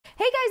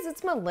Hey guys,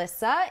 it's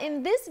Melissa.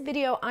 In this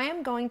video, I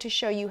am going to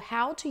show you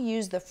how to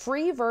use the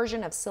free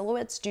version of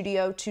Silhouette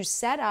Studio to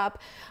set up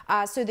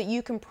so that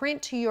you can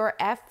print to your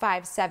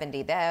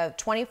F570, the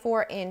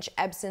 24-inch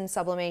Epson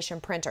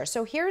Sublimation printer.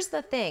 So here's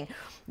the thing.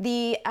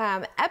 The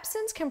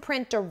Epsons can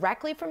print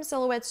directly from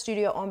Silhouette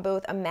Studio on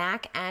both a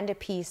Mac and a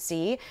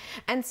PC.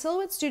 And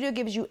Silhouette Studio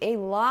gives you a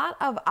lot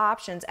of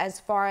options as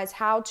far as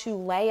how to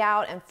lay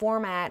out and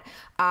format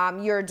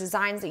your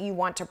designs that you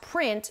want to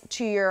print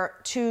to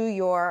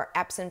your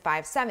Epson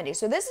 570.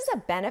 So this is a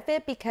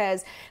benefit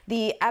because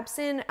the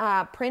Epson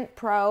Print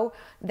Pro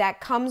that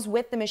comes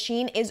with the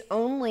machine is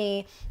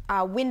only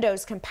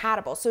Windows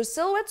compatible. So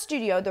Silhouette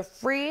Studio, the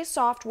free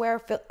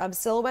software of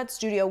Silhouette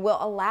Studio, will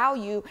allow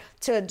you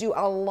to do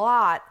a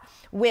lot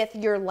with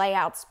your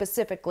layout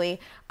specifically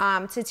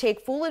to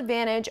take full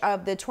advantage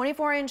of the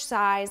 24-inch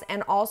size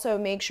and also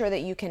make sure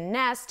that you can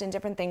nest and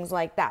different things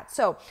like that.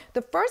 So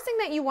the first thing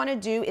that you want to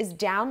do is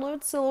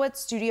download Silhouette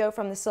Studio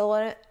from the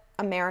Silhouette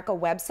America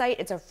website.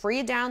 It's a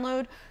free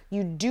download.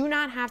 You do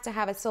not have to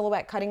have a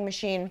Silhouette cutting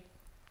machine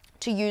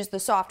to use the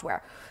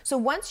software. So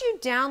once you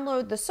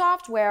download the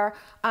software,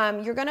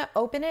 you're gonna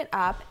open it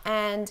up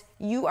and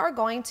you are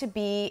going to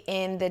be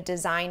in the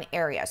design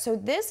area. So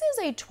this is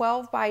a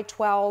 12 by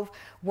 12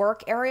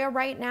 work area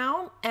right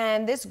now,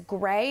 and this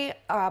gray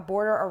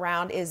border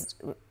around is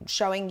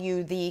showing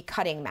you the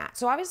cutting mat.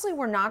 So obviously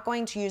we're not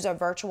going to use a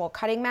virtual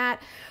cutting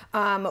mat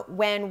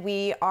when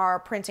we are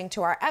printing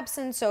to our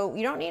Epson, so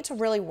you don't need to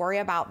really worry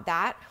about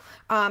that.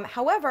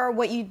 However,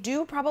 what you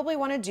do probably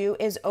want to do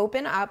is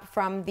open up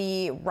from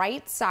the right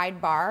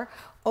sidebar,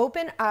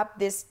 open up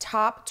this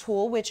top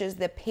tool, which is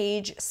the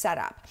page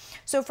setup.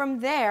 So from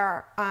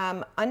there,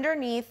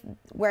 underneath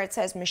where it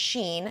says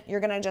machine,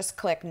 you're going to just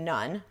click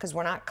none because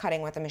we're not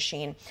cutting with a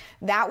machine.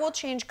 That will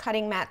change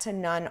cutting mat to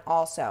none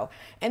also.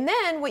 And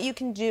then what you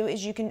can do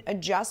is you can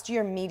adjust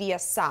your media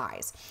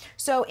size.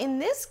 So in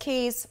this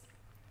case,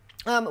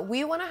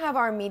 we want to have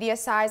our media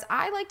size.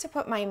 I like to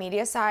put my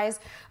media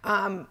size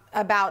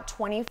about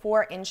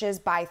 24 inches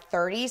by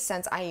 30,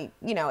 since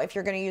if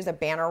you're going to use a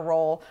banner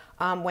roll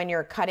when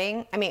you're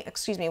cutting,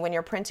 when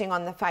you're printing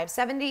on the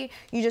 570,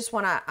 you just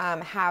want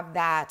to have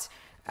that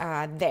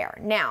there.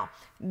 Now,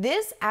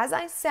 this, as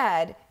I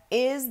said,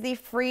 is the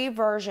free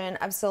version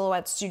of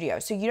Silhouette Studio.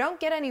 So you don't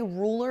get any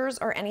rulers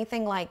or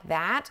anything like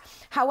that.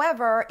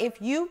 However, if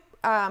you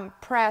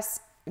press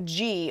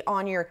G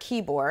on your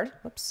keyboard,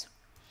 whoops,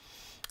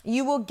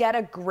 you will get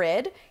a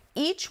grid.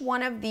 Each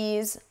one of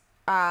these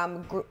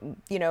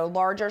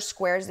larger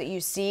squares that you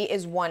see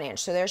is 1 inch.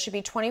 So there should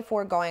be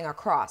 24 going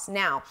across.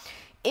 Now,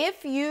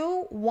 if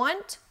you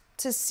want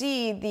to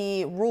see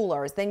the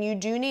rulers, then you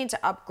do need to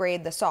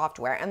upgrade the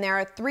software. And there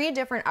are 3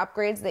 different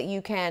upgrades that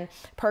you can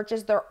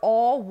purchase. They're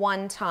all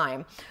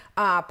one-time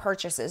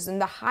purchases. And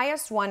the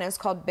highest one is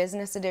called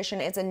Business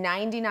Edition. It's a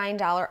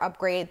 $99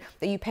 upgrade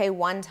that you pay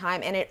one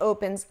time, and it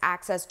opens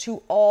access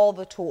to all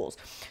the tools,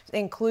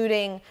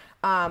 including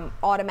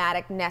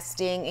automatic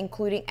nesting,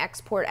 including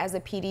export as a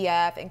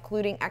PDF,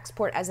 including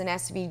export as an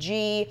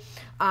SVG,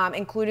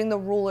 including the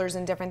rulers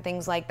and different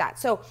things like that.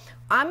 So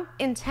I'm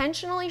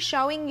intentionally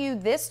showing you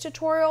this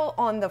tutorial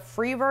on the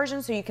free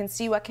version so you can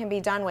see what can be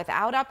done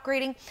without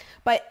upgrading,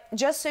 but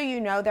just so you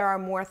know, there are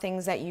more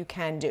things that you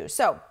can do.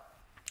 So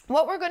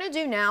what we're going to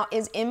do now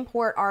is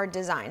import our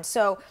design.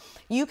 So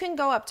you can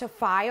go up to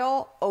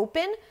File,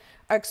 Open,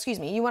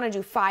 you want to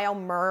do File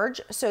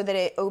Merge so that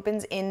it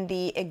opens in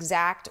the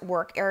exact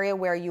work area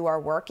where you are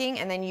working,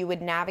 and then you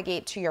would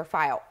navigate to your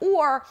file.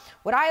 Or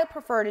what I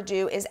prefer to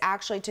do is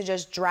actually to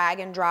just drag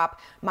and drop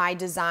my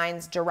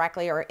designs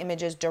directly or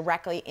images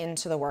directly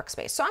into the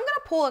workspace. So I'm going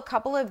to pull a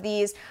couple of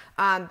these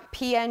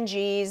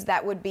PNGs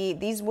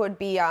these would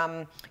be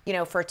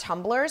for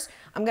tumblers.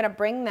 I'm going to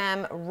bring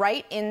them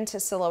right into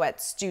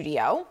Silhouette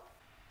Studio.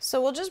 So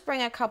we'll just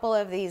bring a couple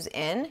of these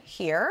in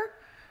here,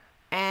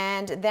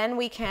 and then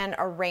we can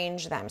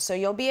arrange them. So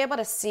you'll be able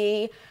to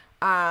see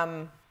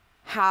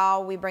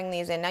how we bring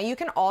these in. Now you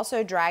can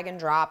also drag and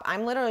drop.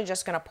 I'm literally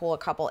just gonna pull a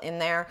couple in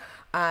there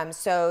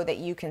so that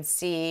you can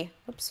see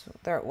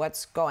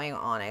what's going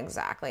on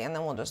exactly, and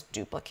then we'll just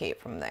duplicate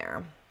from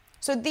there.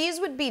 So these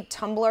would be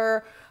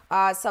tumbler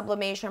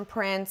sublimation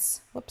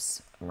prints.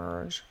 Whoops,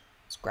 merge.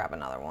 Let's grab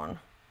another one.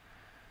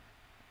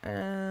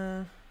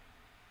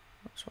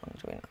 Which one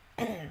do we know?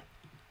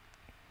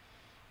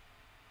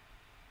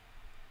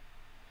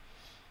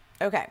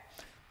 Okay,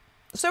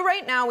 so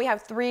right now we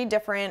have 3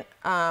 different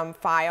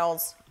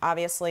files,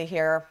 obviously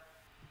here.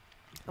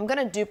 I'm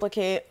gonna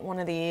duplicate one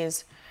of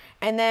these,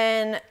 and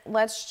then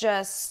let's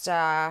just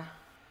we'll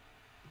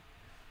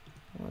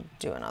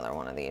do another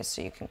one of these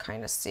so you can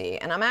kind of see.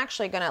 And I'm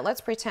actually gonna,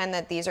 let's pretend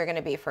that these are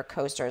gonna be for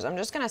coasters. I'm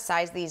just gonna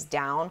size these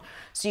down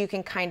so you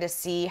can kind of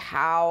see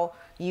how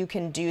you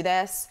can do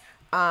this.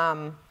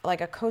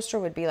 Like a coaster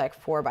would be like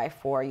 4 by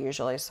 4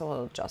 usually, so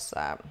we'll adjust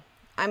that.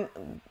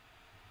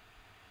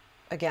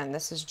 Again,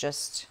 this is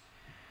just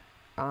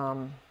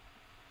so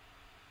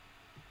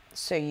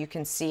you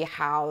can see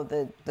how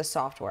the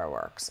software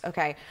works.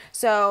 Okay,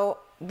 so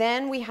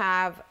then we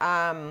have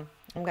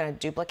I'm going to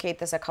duplicate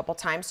this a couple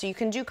times. So you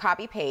can do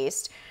copy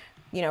paste,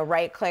 you know,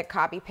 right click,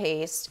 copy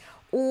paste,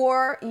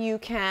 or you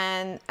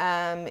can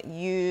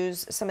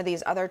use some of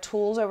these other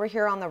tools over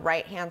here on the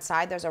right hand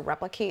side. There's a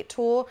replicate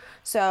tool.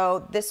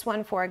 So this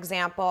one, for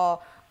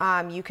example,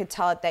 you could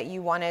tell it that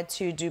you wanted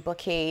to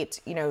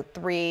duplicate, you know,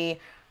 3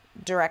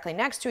 directly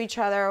next to each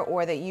other,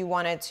 or that you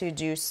wanted to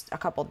do a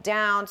couple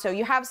down. So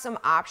you have some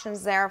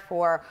options there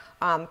for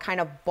kind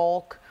of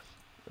bulk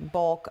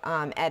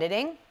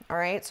editing. All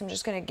right, so I'm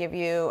just gonna give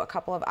you a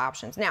couple of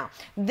options. Now,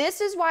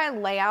 this is why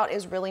layout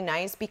is really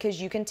nice,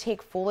 because you can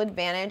take full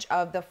advantage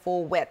of the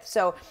full width.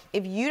 So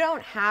if you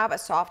don't have a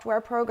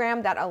software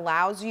program that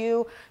allows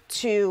you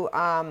to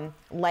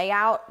lay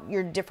out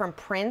your different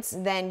prints,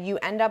 then you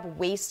end up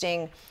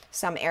wasting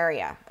some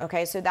area,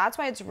 okay? So that's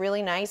why it's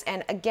really nice.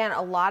 And again,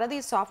 a lot of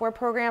these software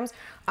programs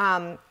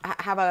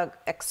have an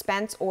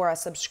expense or a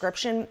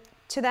subscription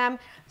to them.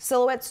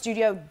 Silhouette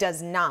Studio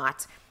does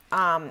not.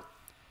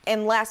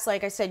 Unless,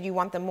 like I said, you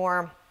want the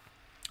more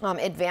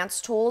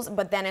advanced tools,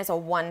 but then it's a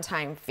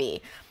one-time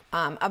fee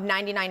of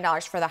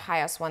 $99 for the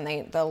highest one.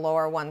 The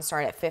lower ones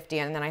start at $50,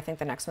 and then I think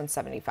the next one's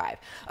 $75.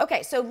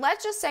 Okay, so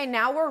let's just say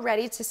now we're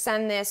ready to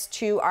send this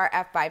to our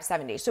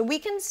F570. So we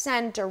can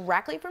send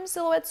directly from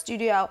Silhouette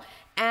Studio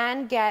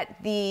and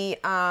get the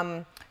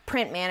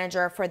print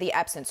manager for the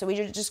Epson. So we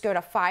just go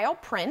to File,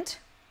 Print.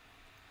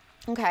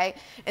 Okay,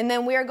 and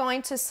then we're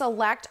going to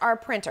select our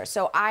printer.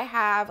 So I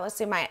have, let's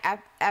see, my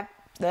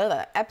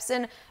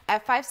Epson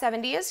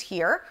F570 is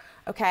here,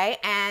 okay?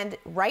 And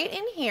right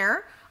in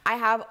here, I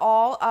have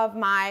all of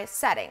my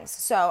settings.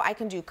 So I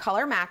can do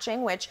color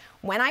matching, which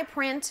when I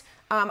print,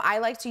 I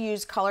like to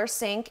use color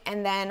sync,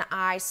 and then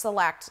I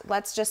select,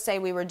 let's just say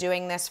we were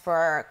doing this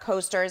for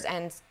coasters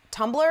and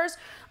tumblers.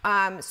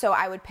 So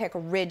I would pick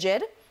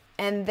rigid,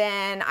 and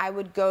then I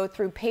would go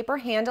through paper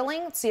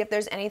handling, see if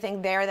there's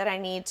anything there that I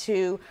need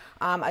to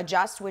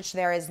adjust, which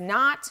there is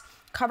not.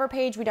 Cover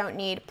page, we don't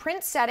need.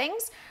 Print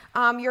settings,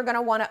 you're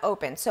gonna wanna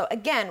open. So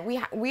again,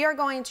 we are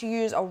going to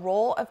use a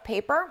roll of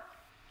paper,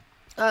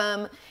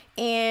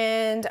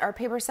 and our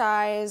paper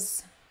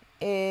size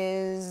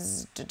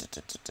is,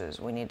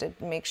 we need to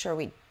make sure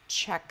we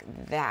check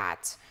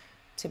that,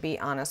 to be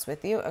honest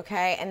with you,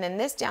 okay? And then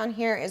this down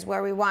here is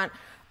where we want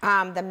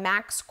the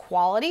max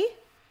quality.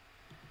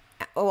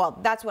 Well,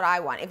 that's what I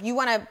want. If you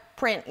want to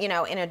print, you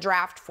know, in a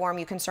draft form,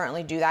 you can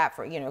certainly do that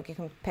for, you know, you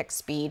can pick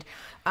speed.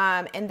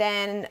 And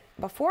then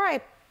before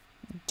I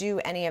do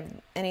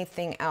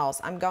anything else,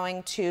 I'm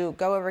going to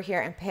go over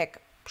here and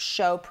pick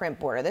show print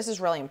border. This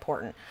is really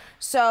important.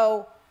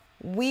 So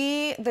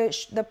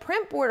the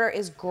print border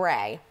is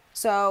gray.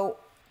 So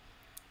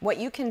what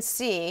you can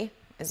see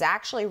is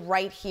actually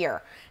right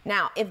here.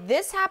 Now, if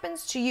this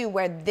happens to you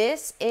where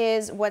this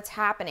is what's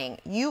happening,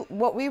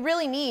 what we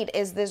really need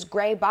is this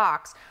gray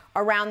box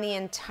around the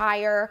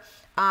entire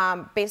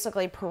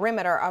basically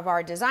perimeter of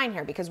our design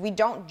here, because we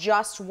don't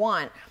just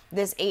want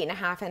this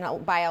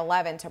 8.5 by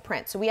 11 to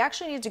print. So we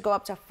actually need to go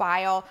up to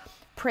File,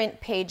 Print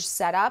Page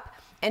Setup,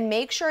 and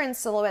make sure in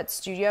Silhouette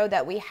Studio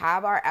that we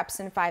have our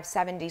Epson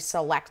 570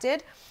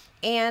 selected,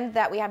 and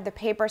that we have the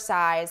paper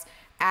size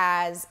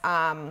as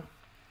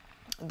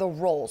the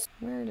rolls.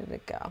 Where did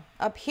it go?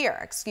 Up here,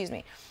 excuse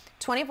me.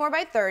 24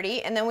 by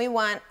 30, and then we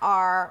want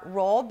our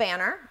roll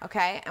banner,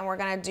 okay? And we're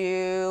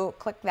gonna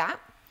click that,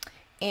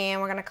 and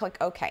we're gonna click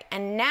OK.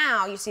 And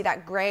now you see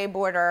that gray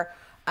border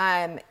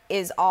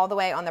is all the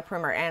way on the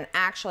perimeter, and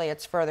actually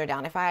it's further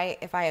down. If I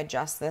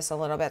adjust this a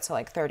little bit to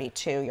like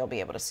 32, you'll be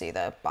able to see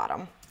the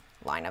bottom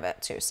line of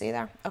it too. See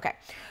there? Okay.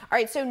 All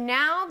right, so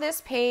now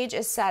this page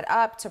is set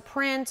up to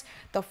print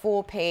the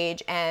full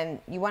page, and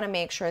you want to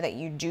make sure that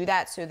you do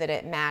that so that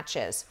it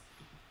matches.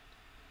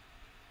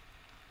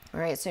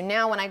 All right, so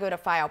now when I go to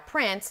File,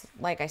 Print,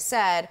 like I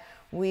said,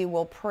 we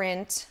will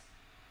print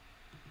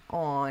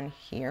on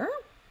here,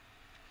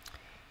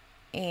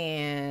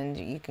 and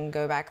you can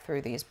go back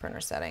through these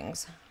printer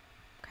settings.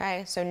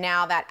 Okay, so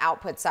now that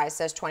output size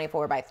says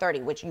 24 by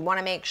 30, which you want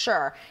to make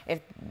sure, if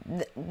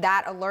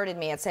that alerted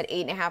me, it said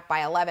 8.5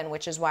 by 11,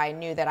 which is why I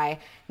knew that I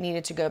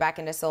needed to go back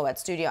into Silhouette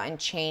Studio and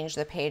change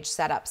the page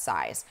setup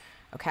size.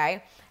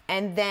 Okay,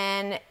 and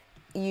then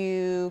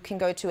you can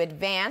go to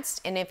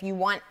Advanced, and if you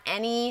want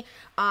any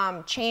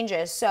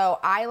changes, so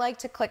I like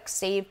to click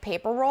Save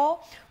Paper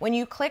Roll. When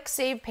you click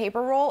Save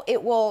Paper Roll,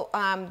 it will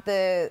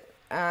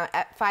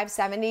at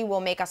 570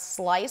 will make a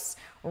slice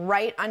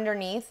right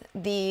underneath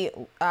the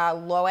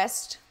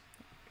lowest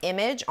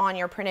image on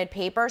your printed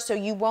paper, so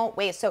you won't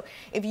waste. So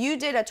if you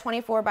did a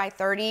 24 by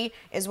 30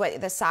 is what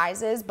the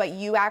size is, but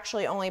you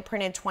actually only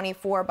printed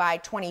 24 by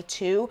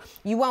 22,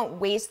 you won't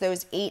waste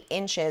those 8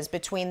 inches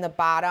between the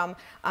bottom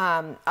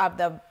of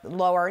the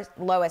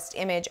lowest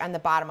image and the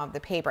bottom of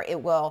the paper.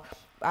 It will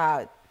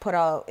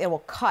it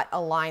will cut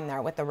a line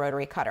there with the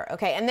rotary cutter.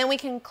 Okay, and then we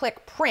can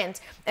click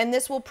Print, and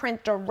this will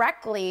print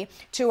directly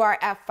to our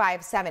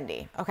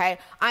F570. Okay,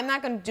 I'm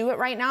not going to do it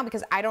right now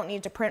because I don't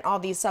need to print all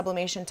these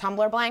Sublimation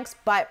tumbler blanks,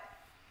 but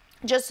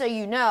Just so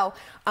you know,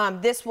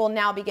 this will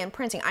now begin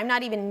printing. I'm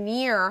not even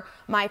near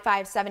my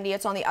 570.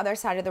 It's on the other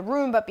side of the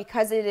room, but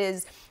because it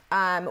is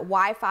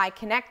Wi-Fi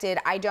connected,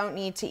 I don't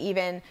need to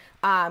even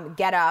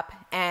get up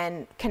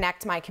and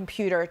connect my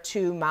computer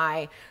to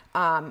my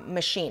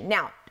machine.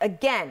 Now,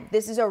 again,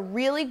 this is a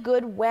really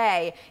good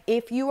way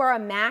if you are a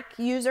Mac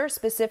user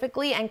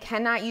specifically and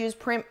cannot use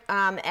Print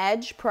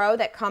Edge Pro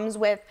that comes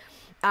with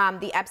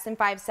the Epson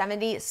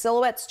 570.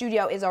 Silhouette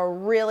Studio is a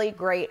really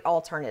great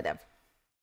alternative.